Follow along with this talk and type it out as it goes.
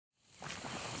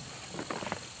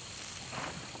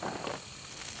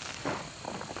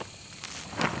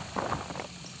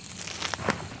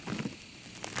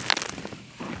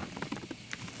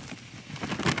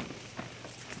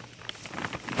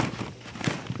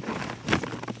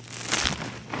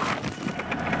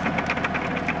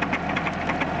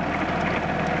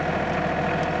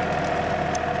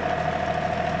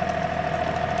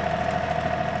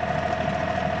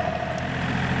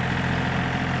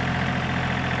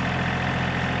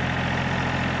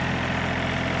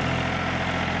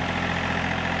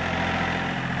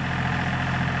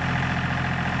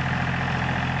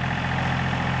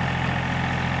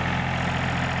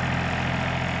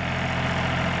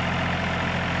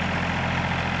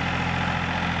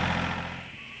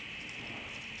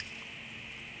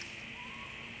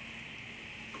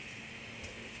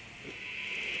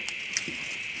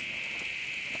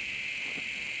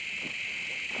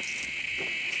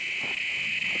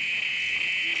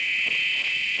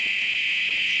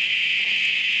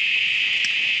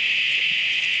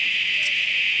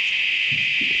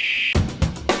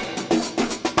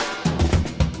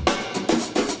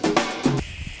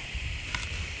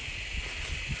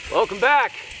Welcome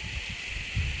back.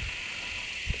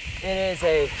 It is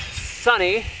a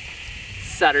sunny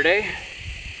Saturday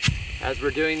as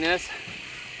we're doing this,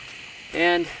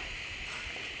 and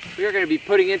we are going to be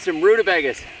putting in some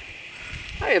rutabagas.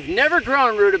 I have never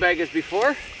grown rutabagas before.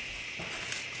 I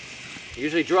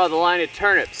usually draw the line at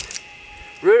turnips.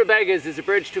 Rutabagas is a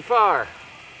bridge too far,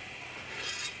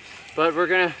 but we're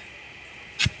gonna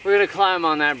climb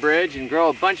on that bridge and grow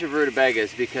a bunch of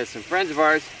rutabagas because some friends of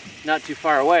ours not too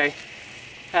far away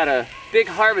had a big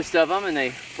harvest of them, and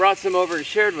they brought some over and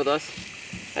shared with us,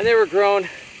 and they were grown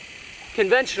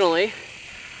conventionally,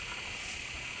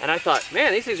 and I thought,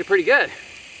 man, these things are pretty good.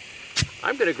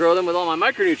 I'm gonna grow them with all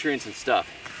my micronutrients and stuff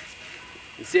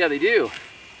and see how they do.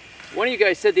 One of you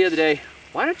guys said the other day,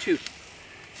 why don't you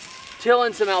till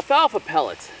in some alfalfa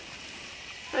pellets?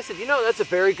 I said, you know, that's a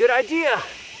very good idea.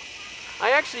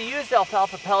 I actually used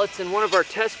alfalfa pellets in one of our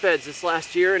test beds this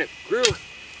last year, and it grew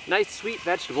nice sweet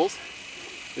vegetables.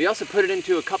 We also put it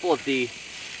into a couple of the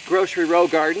grocery row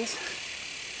gardens,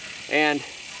 and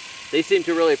they seem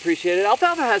to really appreciate it.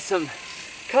 Alfalfa has some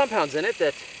compounds in it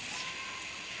that,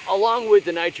 along with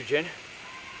the nitrogen,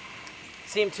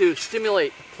 seem to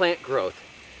stimulate plant growth.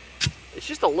 It's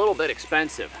just a little bit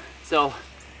expensive, so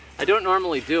I don't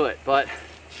normally do it, but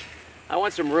I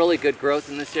want some really good growth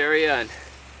in this area, and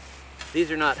these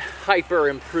are not hyper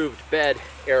improved bed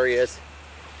areas.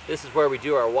 This is where we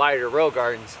do our wider row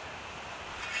gardens.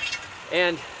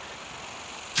 And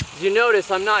as you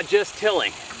notice, I'm not just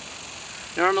tilling.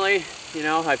 Normally, you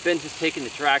know, I've been just taking the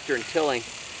tractor and tilling,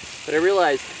 but I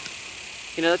realized,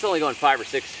 you know, that's only going 5 or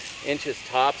 6 inches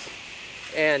tops.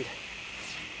 And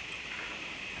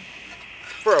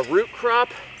for a root crop,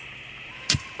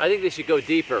 I think they should go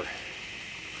deeper.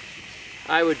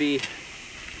 I would be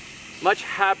much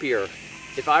happier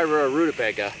if I were a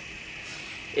rutabaga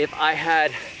if I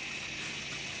had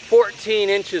 14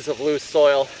 inches of loose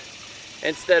soil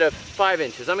instead of 5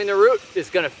 inches. I mean, the root is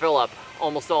going to fill up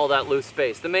almost all that loose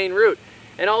space, the main root.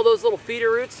 And all those little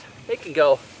feeder roots, they can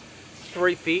go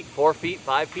 3 feet, 4 feet,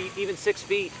 5 feet, even 6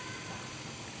 feet.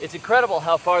 It's incredible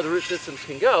how far the root systems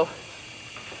can go.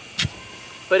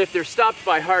 But if they're stopped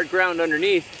by hard ground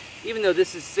underneath, even though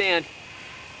this is sand,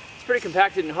 it's pretty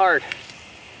compacted and hard.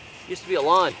 It used to be a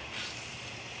lawn.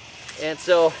 And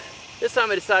so this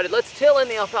time I decided, let's till in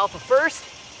the alfalfa first,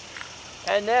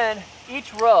 and then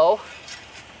each row,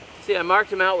 see, I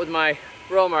marked them out with my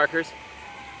row markers.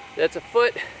 That's a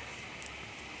foot,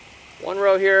 one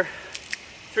row here,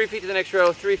 3 feet to the next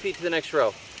row, 3 feet to the next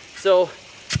row. So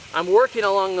I'm working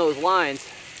along those lines,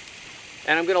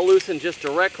 and I'm going to loosen just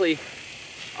directly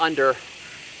under,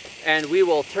 and we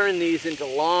will turn these into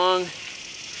long,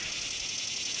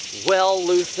 well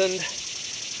loosened,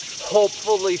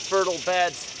 hopefully fertile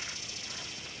beds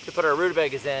to put our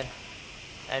rutabagas in,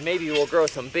 and maybe we'll grow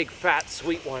some big fat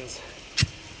sweet ones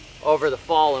over the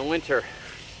fall and winter.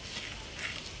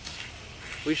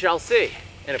 We shall see.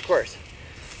 And of course,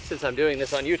 since I'm doing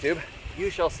this on YouTube,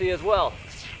 you shall see as well.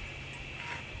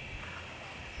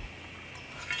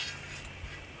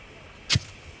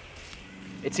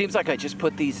 It seems like I just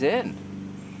put these in.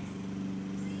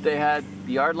 They had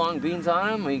yard-long beans on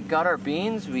them. We got our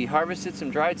beans, we harvested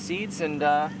some dried seeds, and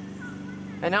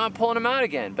now I'm pulling them out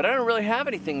again. But I don't really have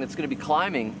anything that's going to be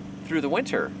climbing through the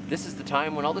winter. This is the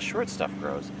time when all the short stuff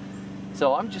grows.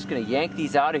 So I'm just going to yank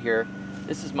these out of here.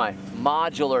 This is my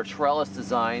modular trellis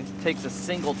design. It takes a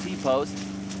single T-post,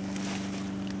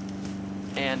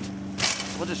 and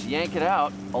we'll just yank it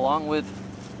out along with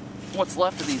what's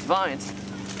left of these vines.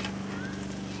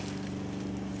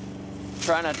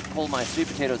 Try not to pull my sweet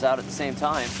potatoes out at the same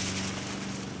time.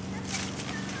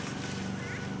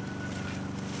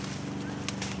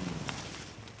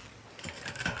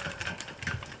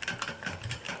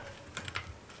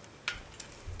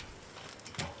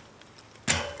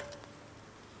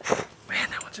 Man,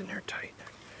 that one's in there tight.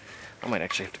 I might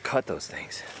actually have to cut those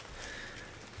things.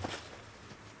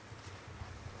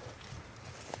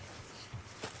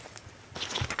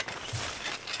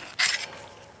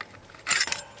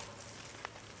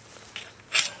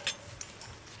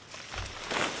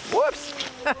 Whoops!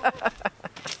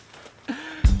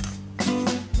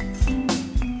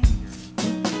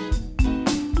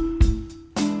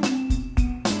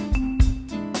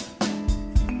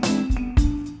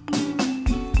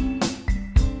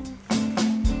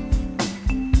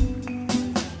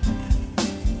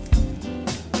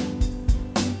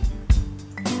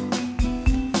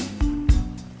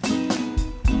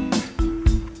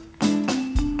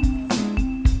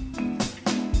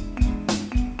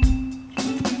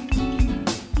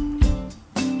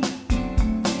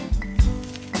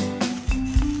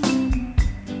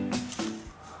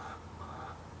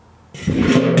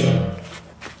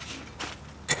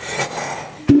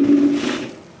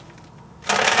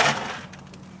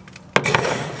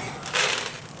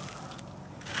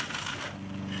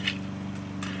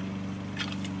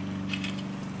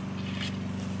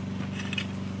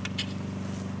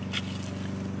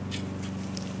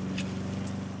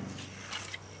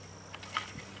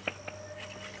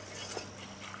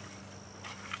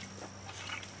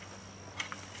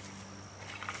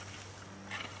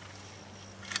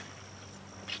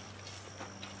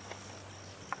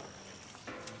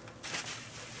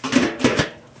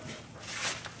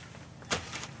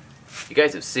 You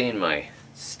guys have seen my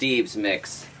Steve's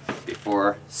mix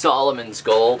before. Solomon's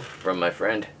Gold from my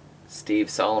friend Steve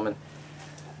Solomon.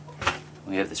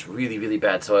 We have this really, really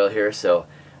bad soil here, so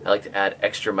I like to add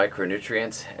extra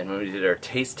micronutrients. And when we did our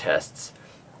taste tests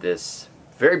this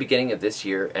very beginning of this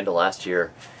year, end of last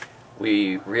year,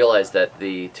 we realized that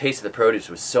the taste of the produce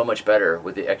was so much better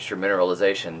with the extra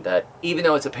mineralization that even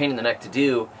though it's a pain in the neck to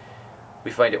do,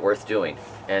 we find it worth doing.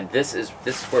 And this is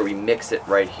where we mix it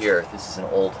right here. This is an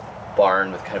old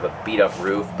barn with kind of a beat up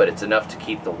roof, but it's enough to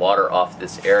keep the water off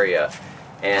this area.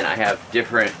 And I have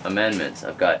different amendments.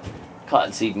 I've got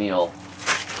cottonseed meal,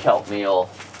 kelp meal,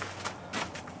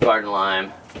 garden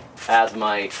lime,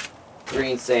 azomite,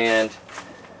 green sand,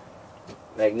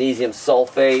 magnesium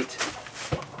sulfate,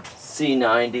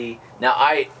 C90. Now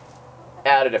I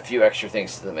added a few extra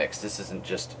things to the mix. This isn't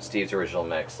just Steve's original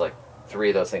mix. Like 3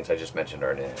 of those things I just mentioned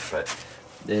are in it. But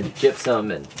then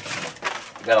gypsum, and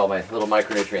got all my little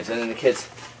micronutrients. And then the kids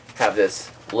have this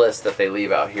list that they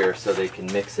leave out here so they can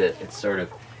mix it. It's sort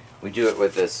of, we do it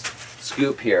with this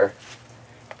scoop here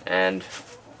and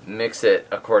mix it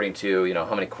according to, you know,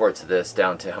 how many quarts of this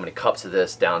down to how many cups of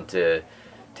this down to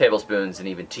tablespoons and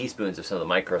even teaspoons of some of the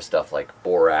micro stuff like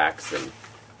borax and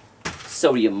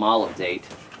sodium molybdate.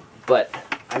 But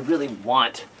I really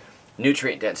want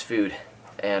nutrient-dense food,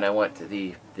 and I want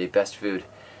the best food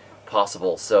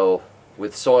possible. So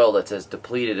with soil that's as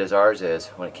depleted as ours is,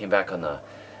 when it came back on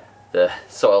the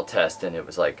soil test and it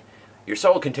was like, your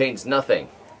soil contains nothing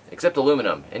except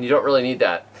aluminum and you don't really need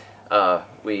that,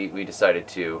 we decided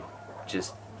to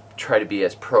just try to be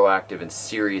as proactive and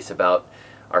serious about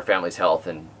our family's health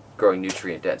and growing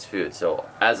nutrient-dense food. So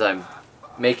as I'm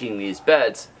making these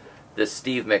beds, this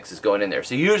Steve mix is going in there.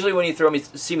 So usually when you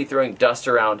see me throwing dust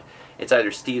around, it's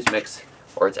either Steve's mix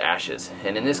or it's ashes.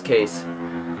 And in this case,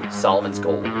 Solomon's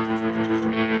Gold.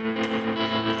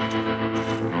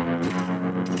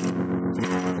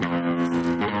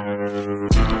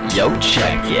 Yo,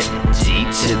 check it, D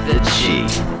to the G.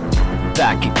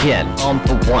 Back again on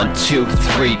the 1, 2,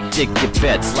 3. Dig your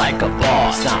beds like a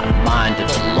boss, not mind of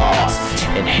the loss.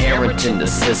 Inherent in the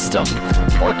system,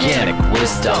 organic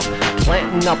wisdom.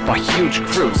 Planting up a huge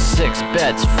crew, 6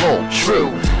 beds full,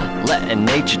 true. Letting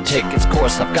nature take its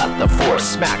course, I've got the force.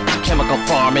 Smack chemical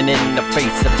farming in the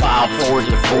face of file for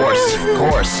divorce. Of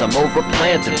course, I'm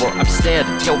overplanted where I'm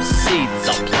standing. Yo, seeds,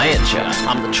 I'll plant ya.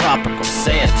 I'm the tropical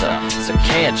Santa, so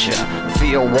can't ya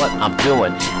feel what I'm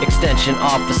doing? Extension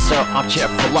officer, armchair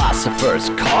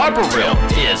philosophers. Carbaryl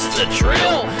is the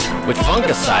drill. With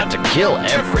fungicide to kill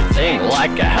everything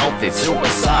like a healthy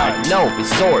suicide. No, we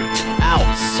sort out,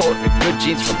 sort the good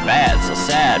genes from bad, so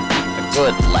sad.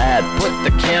 Good lad, put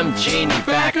the chem genie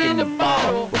back in the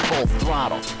bottle with full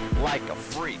throttle like a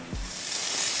freak.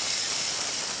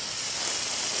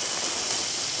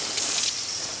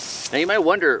 Now you might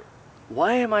wonder,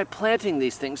 why am I planting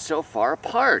these things so far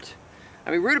apart?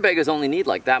 I mean, rutabagas only need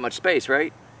like that much space,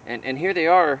 right? And here they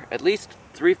are, at least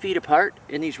 3 feet apart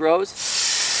in these rows.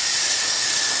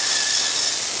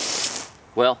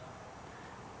 Well,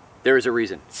 there is a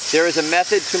reason. There is a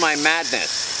method to my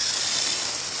madness.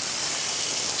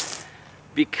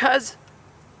 Because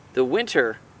the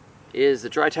winter is the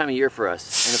dry time of year for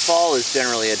us, and the fall is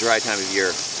generally a dry time of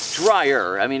year.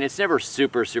 Drier, I mean, it's never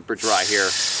super, super dry here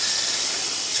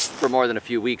for more than a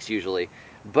few weeks usually.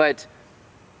 But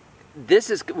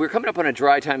we're coming up on a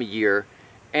dry time of year,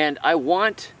 and I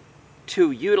want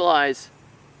to utilize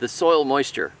the soil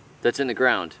moisture that's in the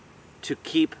ground to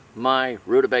keep my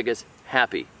rutabagas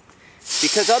happy.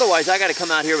 Because otherwise I gotta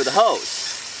come out here with a hose.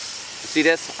 You see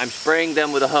this? I'm spraying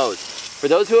them with a hose. For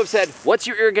those who have said, what's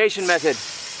your irrigation method?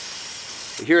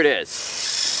 Well, here it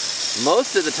is.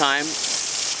 Most of the time,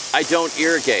 I don't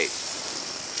irrigate.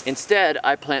 Instead,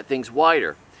 I plant things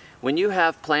wider. When you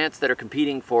have plants that are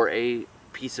competing for a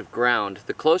piece of ground,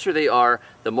 the closer they are,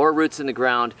 the more roots in the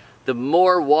ground, the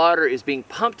more water is being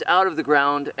pumped out of the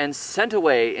ground and sent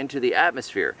away into the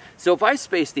atmosphere. So if I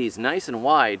space these nice and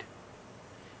wide,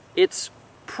 it's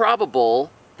probable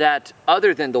that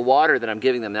other than the water that I'm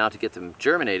giving them now to get them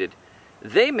germinated,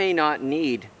 they may not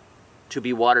need to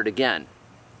be watered again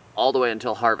all the way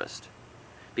until harvest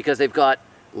because they've got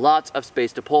lots of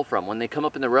space to pull from. When they come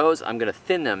up in the rows, I'm going to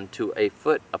thin them to 1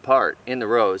 foot apart in the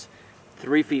rows,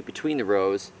 3 feet between the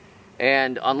rows,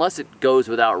 and unless it goes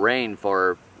without rain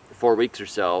for 4 weeks or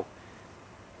so,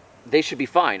 they should be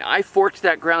fine. I forked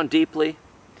that ground deeply.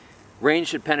 Rain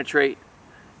should penetrate.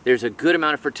 There's a good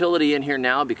amount of fertility in here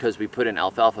now because we put in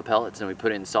alfalfa pellets and we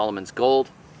put in Solomon's Gold.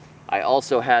 I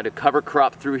also had a cover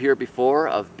crop through here before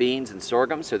of beans and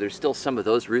sorghum, so there's still some of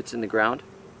those roots in the ground.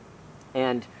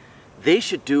 And they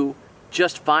should do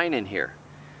just fine in here.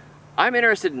 I'm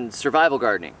interested in survival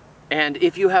gardening. And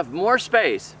if you have more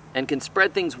space and can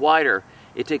spread things wider,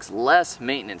 it takes less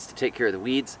maintenance to take care of the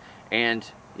weeds, and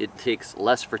it takes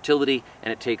less fertility,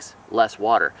 and it takes less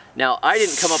water. Now, I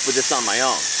didn't come up with this on my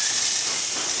own.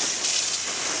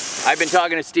 I've been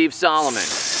talking to Steve Solomon.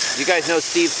 You guys know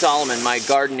Steve Solomon, my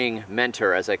gardening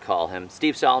mentor, as I call him.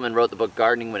 Steve Solomon wrote the book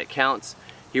Gardening When It Counts.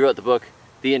 He wrote the book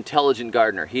The Intelligent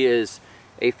Gardener. He is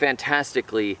a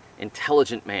fantastically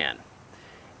intelligent man.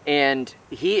 And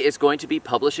he is going to be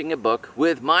publishing a book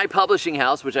with my publishing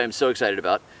house, which I'm so excited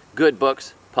about, Good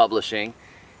Books Publishing.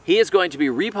 He is going to be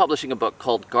republishing a book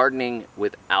called Gardening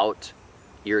Without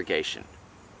Irrigation,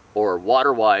 or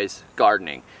Water-Wise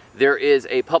Gardening. There is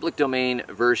a public domain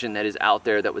version that is out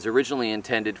there that was originally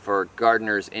intended for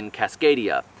gardeners in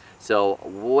Cascadia, so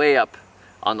way up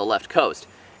on the left coast.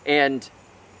 And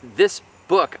this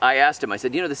book, I asked him, I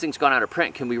said, you know, this thing's gone out of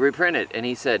print, can we reprint it? And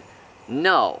he said,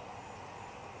 no.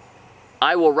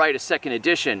 I will write a second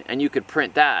edition and you could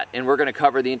print that, and we're going to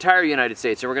cover the entire United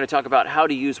States, and we're going to talk about how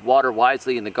to use water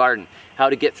wisely in the garden, how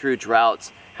to get through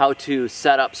droughts, how to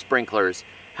set up sprinklers,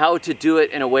 how to do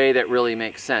it in a way that really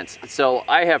makes sense. So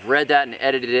I have read that and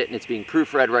edited it, and it's being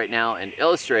proofread right now and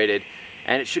illustrated,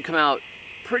 and it should come out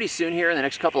pretty soon here in the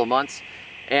next couple of months.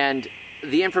 And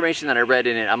the information that I read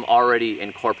in it, I'm already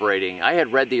incorporating. I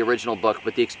had read the original book,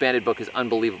 but the expanded book is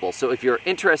unbelievable. So if you're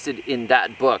interested in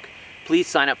that book, please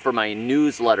sign up for my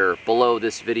newsletter below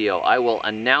this video. I will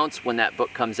announce when that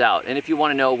book comes out. And if you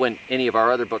want to know when any of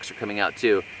our other books are coming out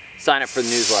too, sign up for the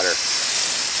newsletter.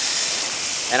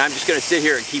 And I'm just going to sit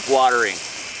here and keep watering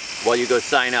while you go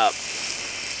sign up.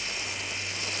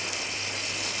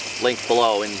 Link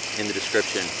below in the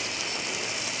description.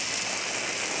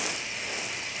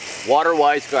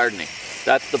 Water-Wise Gardening.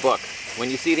 That's the book. When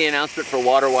you see the announcement for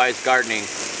Water-Wise Gardening,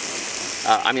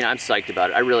 I mean, I'm psyched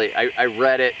about it. I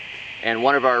read it, and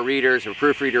one of our readers, or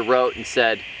proofreader, wrote and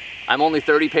said, I'm only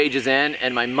 30 pages in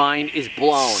and my mind is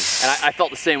blown. And I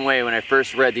felt the same way when I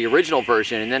first read the original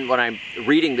version, and then when I'm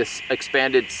reading this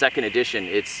expanded second edition,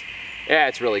 it's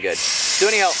really good. So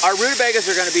anyhow, our rutabagas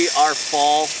are going to be our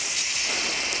fall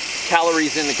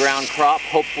calories in the ground crop.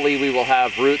 Hopefully we will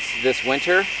have roots this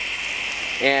winter.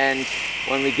 And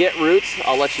when we get roots,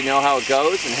 I'll let you know how it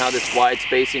goes and how this wide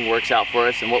spacing works out for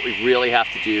us and what we really have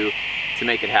to do to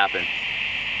make it happen.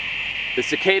 The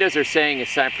cicadas are saying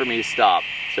it's time for me to stop.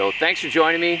 So thanks for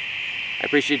joining me. I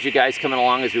appreciate you guys coming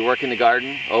along as we work in the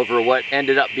garden over what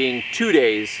ended up being 2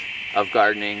 days of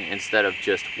gardening instead of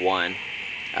just one.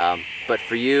 But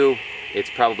for you, it's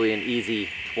probably an easy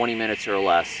 20 minutes or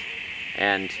less.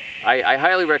 And I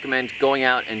highly recommend going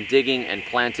out and digging and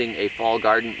planting a fall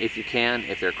garden if you can,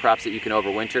 if there are crops that you can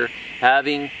overwinter.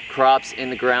 Having crops in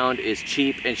the ground is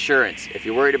cheap insurance. If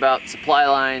you're worried about supply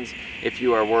lines, if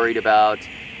you are worried about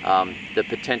the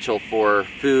potential for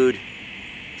food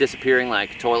disappearing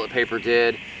like toilet paper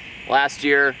did last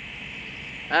year,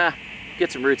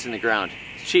 get some roots in the ground.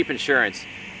 It's cheap insurance.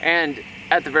 And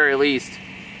at the very least,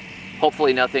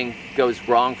 hopefully nothing goes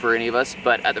wrong for any of us,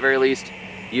 but at the very least,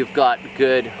 you've got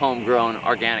good homegrown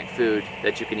organic food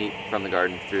that you can eat from the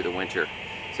garden through the winter.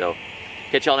 So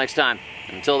catch y'all next time.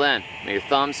 Until then, may your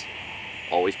thumbs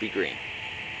always be green.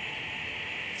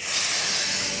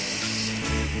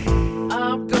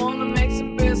 I'm gonna make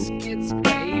some biscuits,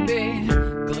 baby.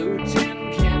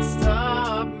 Gluten can't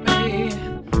stop me.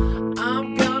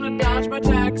 I'm gonna dodge my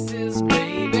taxes.